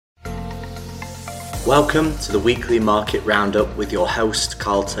Welcome to the weekly market roundup with your host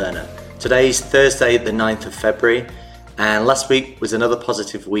Carl Turner. Today's Thursday the 9th of February and last week was another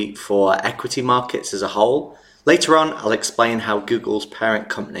positive week for equity markets as a whole. Later on I'll explain how Google's parent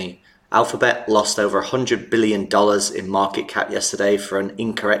company Alphabet lost over $100 billion in market cap yesterday for an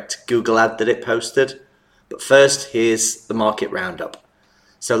incorrect Google ad that it posted. But first, here's the market roundup.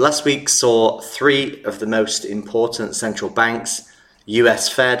 So last week saw three of the most important central banks, US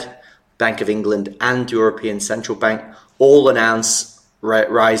Fed, Bank of England and European Central Bank, all announce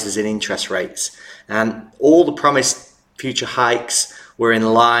rises in interest rates. And all the promised future hikes were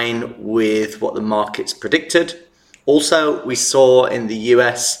in line with what the markets predicted. Also, we saw in the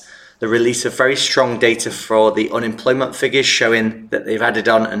US the release of very strong data for the unemployment figures, showing that they've added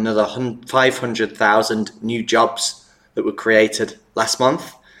on another 500,000 new jobs that were created last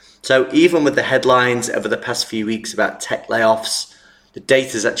month. So even with the headlines over the past few weeks about tech layoffs, the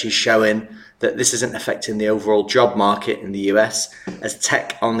data is actually showing that this isn't affecting the overall job market in the US, as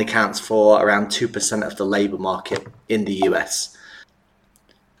tech only counts for around 2% of the labor market in the US.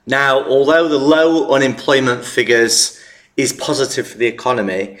 Now, although the low unemployment figures is positive for the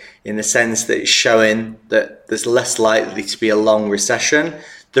economy in the sense that it's showing that there's less likely to be a long recession,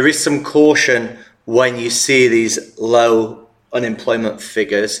 there is some caution when you see these low unemployment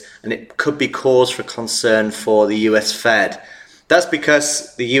figures, and it could be cause for concern for the US Fed. That's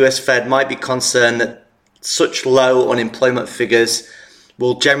because the US Fed might be concerned that such low unemployment figures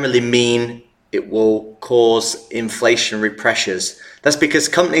will generally mean it will cause inflationary pressures. That's because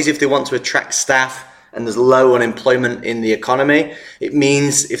companies, if they want to attract staff and there's low unemployment in the economy, it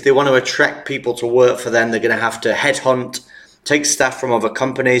means if they want to attract people to work for them, they're going to have to headhunt, take staff from other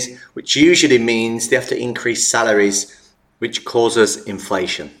companies, which usually means they have to increase salaries, which causes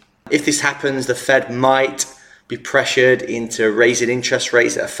inflation. If this happens, the Fed might be pressured into raising interest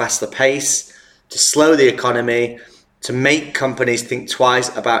rates at a faster pace to slow the economy, to make companies think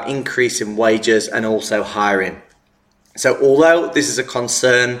twice about increasing wages and also hiring. So although this is a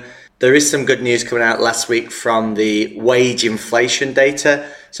concern, there is some good news coming out last week from the wage inflation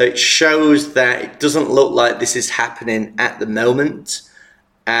data. So it shows that it doesn't look like this is happening at the moment,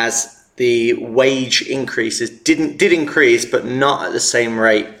 as the wage increases did increase, but not at the same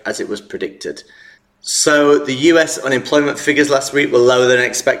rate as it was predicted. So the US unemployment figures last week were lower than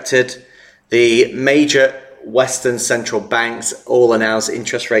expected. The major Western central banks all announced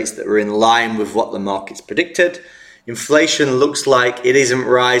interest rates that were in line with what the markets predicted. Inflation looks like it isn't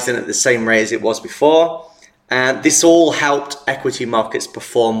rising at the same rate as it was before. And this all helped equity markets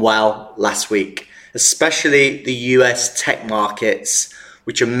perform well last week, especially the US tech markets,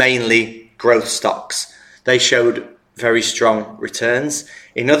 which are mainly growth stocks. They showed very strong returns.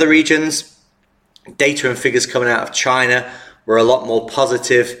 In other regions, data and figures coming out of China were a lot more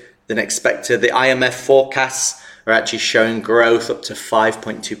positive than expected. The IMF forecasts are actually showing growth up to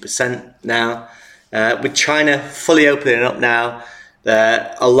 5.2% now. With China fully opening up now,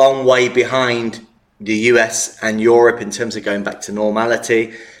 they're a long way behind the US and Europe in terms of going back to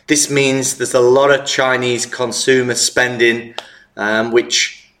normality. This means there's a lot of Chinese consumer spending,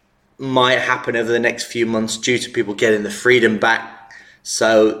 which might happen over the next few months due to people getting the freedom back.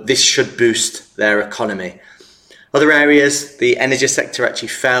 So this should boost their economy. Other areas, the energy sector actually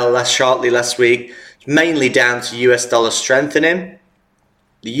fell less sharply last week, mainly down to US dollar strengthening.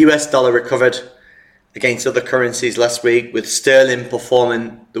 The US dollar recovered against other currencies last week, with sterling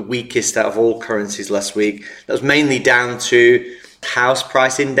performing the weakest out of all currencies last week. That was mainly down to house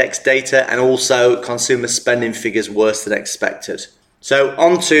price index data and also consumer spending figures worse than expected. So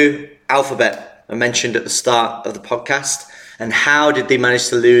on to Alphabet, I mentioned at the start of the podcast. And how did they manage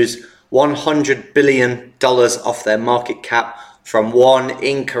to lose $100 billion off their market cap from one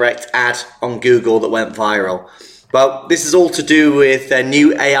incorrect ad on Google that went viral? Well, this is all to do with their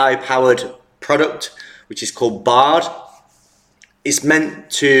new AI-powered product, which is called Bard. It's meant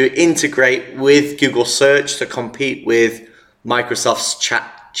to integrate with Google Search to compete with Microsoft's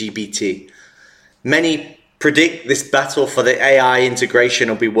ChatGPT. Many predict this battle for the AI integration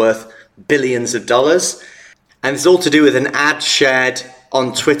will be worth billions of dollars. And it's all to do with an ad shared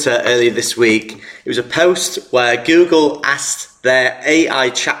on Twitter earlier this week. It was a post where Google asked their AI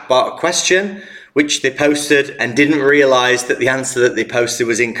chatbot a question, which they posted and didn't realize that the answer that they posted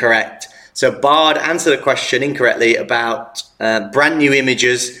was incorrect. So Bard answered a question incorrectly about brand new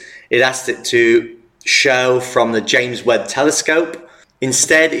images it asked it to show from the James Webb Telescope.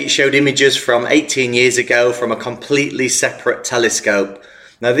 Instead, it showed images from 18 years ago from a completely separate telescope.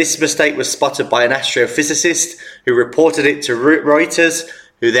 Now, this mistake was spotted by an astrophysicist who reported it to Reuters,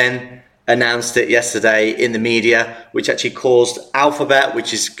 who then announced it yesterday in the media, which actually caused Alphabet,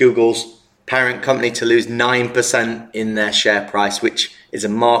 which is Google's parent company to lose 9% in their share price, which is a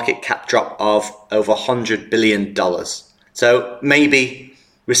market cap drop of over $100 billion. So maybe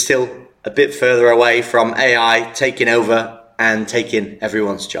we're still a bit further away from AI taking over and taking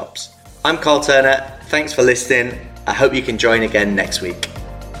everyone's jobs. I'm Carl Turner. Thanks for listening. I hope you can join again next week.